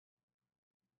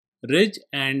Ridge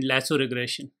and Lasso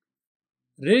Regression.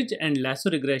 Ridge and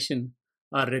Lasso Regression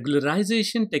are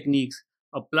regularization techniques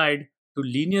applied to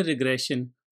linear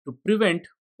regression to prevent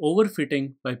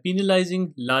overfitting by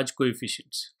penalizing large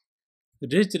coefficients.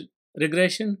 Ridge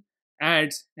regression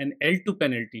adds an L2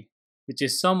 penalty, which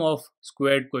is sum of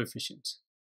squared coefficients,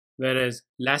 whereas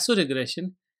lasso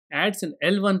regression adds an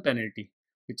L1 penalty,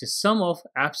 which is sum of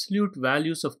absolute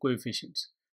values of coefficients,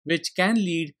 which can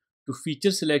lead to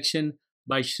feature selection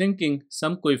by shrinking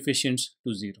some coefficients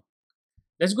to zero.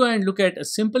 Let's go and look at a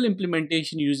simple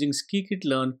implementation using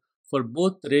scikit-learn for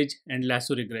both ridge and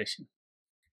lasso regression.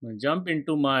 I'll jump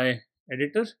into my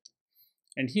editor,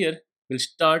 and here we'll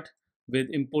start with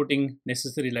importing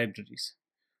necessary libraries.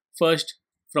 First,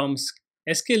 from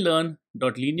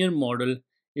sklearn.linear model,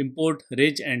 import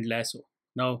ridge and lasso.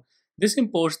 Now, this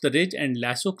imports the ridge and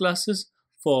lasso classes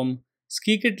from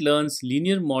scikit-learn's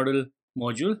linear model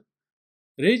module.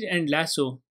 Ridge and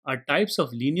lasso are types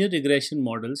of linear regression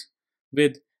models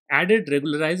with added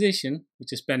regularization,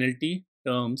 which is penalty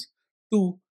terms,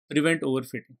 to prevent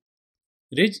overfitting.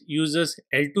 Ridge uses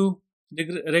L2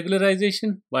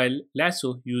 regularization while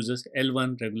lasso uses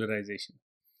L1 regularization.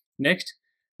 Next,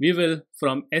 we will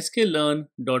from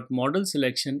sklearn.model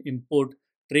selection import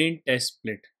train test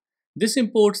split. This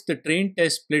imports the train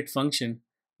test split function,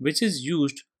 which is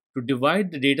used to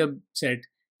divide the data set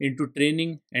into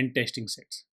training and testing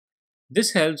sets.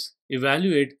 This helps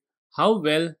evaluate how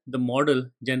well the model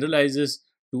generalizes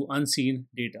to unseen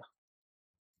data.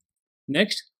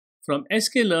 Next, from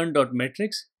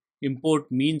sklearn.metrics,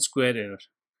 import mean square error.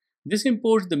 This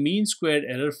imports the mean squared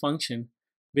error function,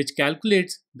 which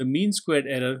calculates the mean squared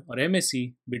error or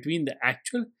MSE between the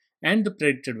actual and the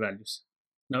predicted values.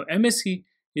 Now, MSE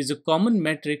is a common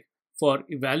metric for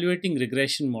evaluating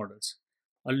regression models.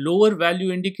 A lower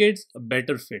value indicates a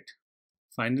better fit.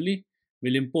 Finally,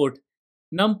 we'll import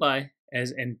NumPy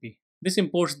as NP. This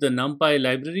imports the NumPy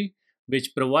library,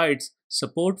 which provides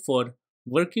support for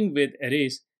working with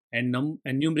arrays and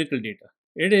numerical data.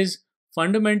 It is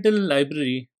fundamental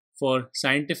library for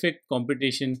scientific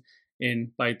computation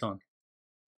in Python.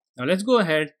 Now let's go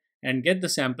ahead and get the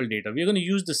sample data. We're going to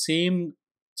use the same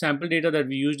sample data that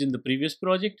we used in the previous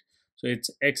project. So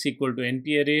it's x equal to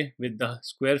np array with the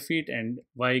square feet and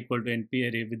y equal to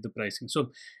np array with the pricing.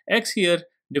 So x here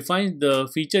defines the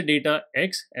feature data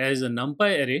x as a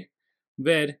numpy array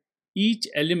where each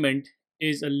element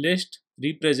is a list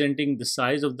representing the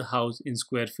size of the house in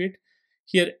square feet.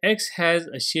 Here x has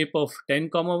a shape of 10,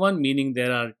 1, meaning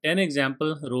there are 10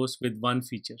 example rows with one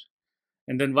feature.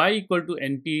 And then y equal to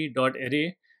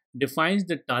np.array defines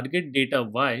the target data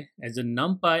y as a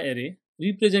numpy array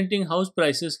representing house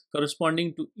prices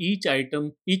corresponding to each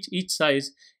item, each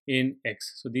size in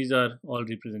x. So these are all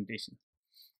representations.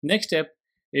 Next step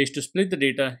is to split the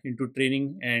data into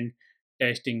training and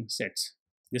testing sets.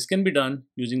 This can be done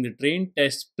using the train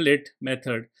test split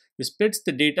method. This splits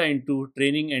the data into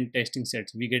training and testing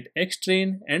sets. We get x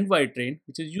train and y train,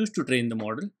 which is used to train the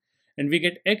model, and we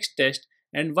get x test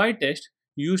and y test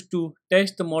used to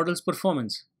test the model's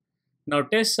performance. Now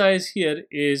test size here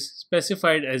is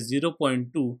specified as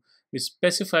 0.2, which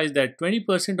specifies that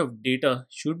 20% of data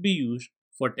should be used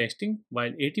for testing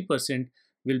while 80%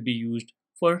 will be used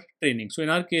for training. So in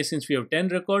our case, since we have 10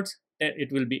 records,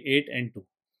 it will be 8 and 2.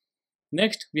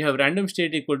 Next, we have random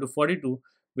state equal to 42,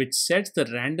 which sets the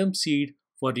random seed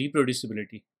for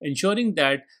reproducibility, ensuring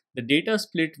that the data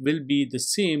split will be the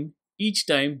same each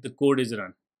time the code is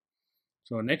run.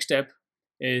 So next step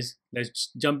is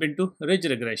let's jump into ridge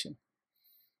regression.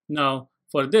 Now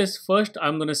for this, first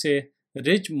I'm going to say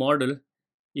ridge model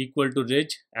equal to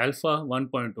ridge alpha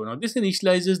 1.2. Now this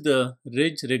initializes the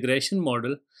ridge regression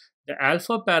model. The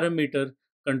alpha parameter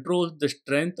controls the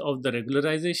strength of the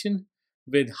regularization,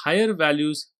 with higher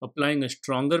values applying a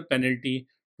stronger penalty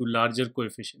to larger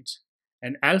coefficients.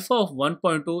 And alpha of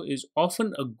 1.2 is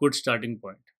often a good starting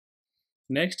point.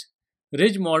 Next,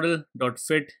 ridge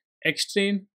model.fit x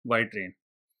train y train.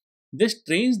 This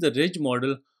trains the ridge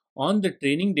model on the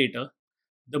training data.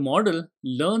 The model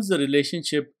learns the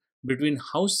relationship between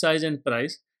house size and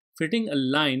price, fitting a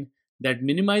line that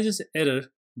minimizes error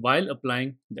while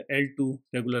applying the L2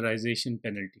 regularization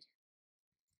penalty.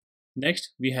 Next,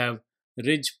 we have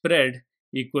ridge pred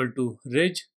equal to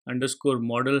ridge underscore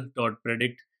model dot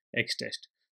predict x test.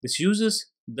 This uses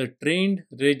the trained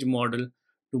ridge model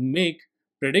to make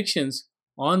predictions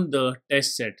on the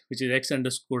test set, which is x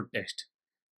underscore test.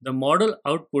 The model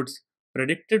outputs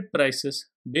predicted prices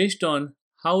based on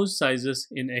house sizes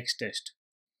in x test.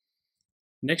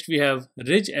 Next, we have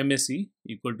ridge MSE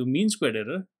equal to mean squared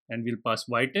error, and we'll pass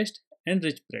y test and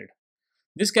ridge pred.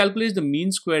 This calculates the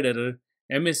mean squared error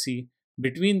MSE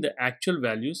between the actual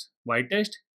values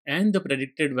y-test and the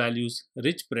predicted values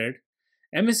ridge pred,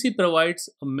 MSE provides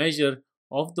a measure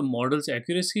of the model's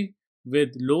accuracy with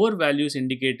lower values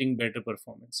indicating better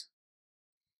performance.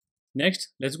 Next,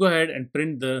 let's go ahead and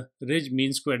print the ridge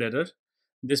mean squared error.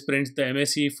 This prints the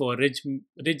MSE for ridge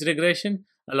regression,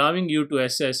 allowing you to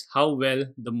assess how well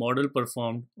the model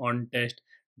performed on test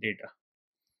data.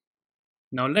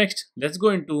 Now next, let's go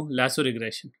into lasso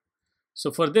regression. So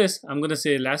for this, I'm going to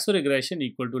say lasso regression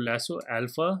equal to lasso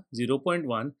alpha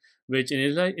 0.1, which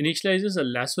initializes a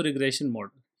lasso regression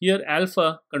model. Here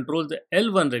alpha controls the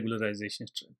L1 regularization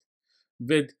strength,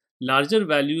 with larger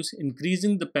values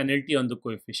increasing the penalty on the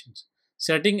coefficients.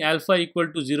 Setting alpha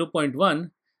equal to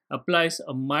 0.1 applies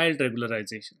a mild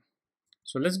regularization.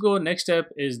 So let's go. Next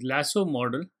step is lasso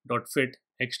model dot fit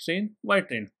x train y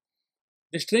train.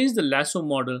 This trains the lasso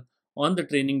model on the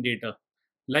training data.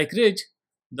 Like ridge,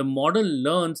 the model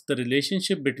learns the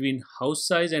relationship between house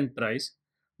size and price,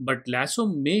 but lasso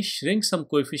may shrink some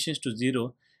coefficients to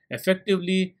zero,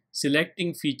 effectively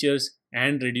selecting features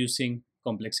and reducing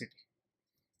complexity.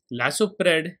 Lasso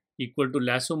pred equal to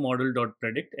lasso model dot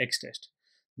predict x test.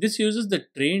 This uses the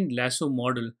trained lasso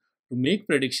model to make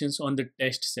predictions on the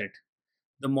test set.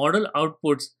 The model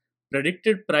outputs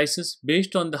predicted prices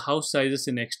based on the house sizes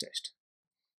in x test.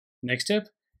 Next step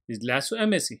is lasso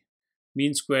MSE,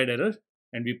 mean squared error,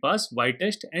 and we pass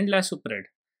y-test and lasso pred.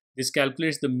 This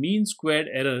calculates the mean squared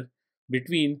error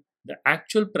between the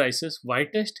actual prices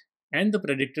y-test and the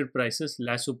predicted prices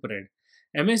lasso pred.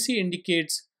 MSE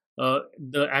indicates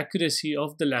the accuracy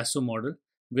of the lasso model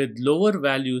with lower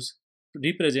values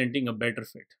representing a better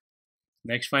fit.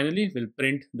 Next, finally, we'll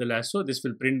print the lasso. This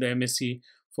will print the MSE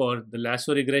for the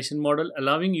lasso regression model,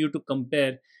 allowing you to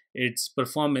compare its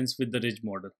performance with the ridge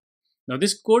model. Now,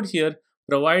 this code here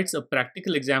provides a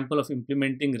practical example of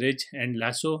implementing ridge and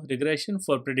lasso regression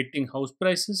for predicting house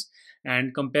prices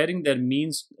and comparing their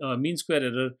mean square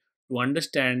error to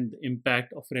understand the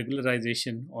impact of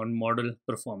regularization on model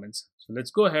performance. So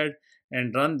let's go ahead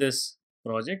and run this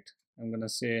project. I'm going to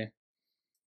say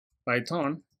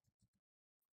Python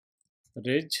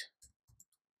ridge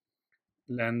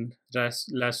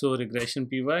lasso regression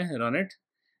py, run it,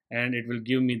 and it will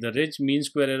give me the ridge mean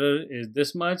square error is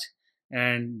this much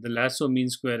and the lasso mean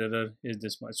square error is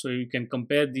this much. So you can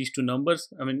compare these two numbers.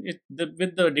 I mean,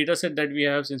 with the data set that we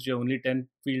have, since we have only 10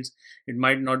 fields, it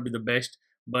might not be the best,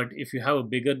 but if you have a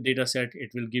bigger data set,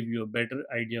 it will give you a better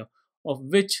idea of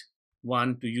which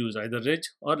one to use, either ridge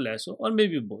or lasso or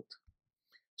maybe both.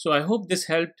 So I hope this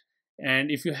helped,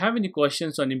 and if you have any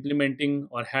questions on implementing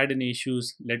or had any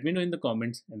issues, let me know in the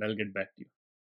comments and I'll get back to you.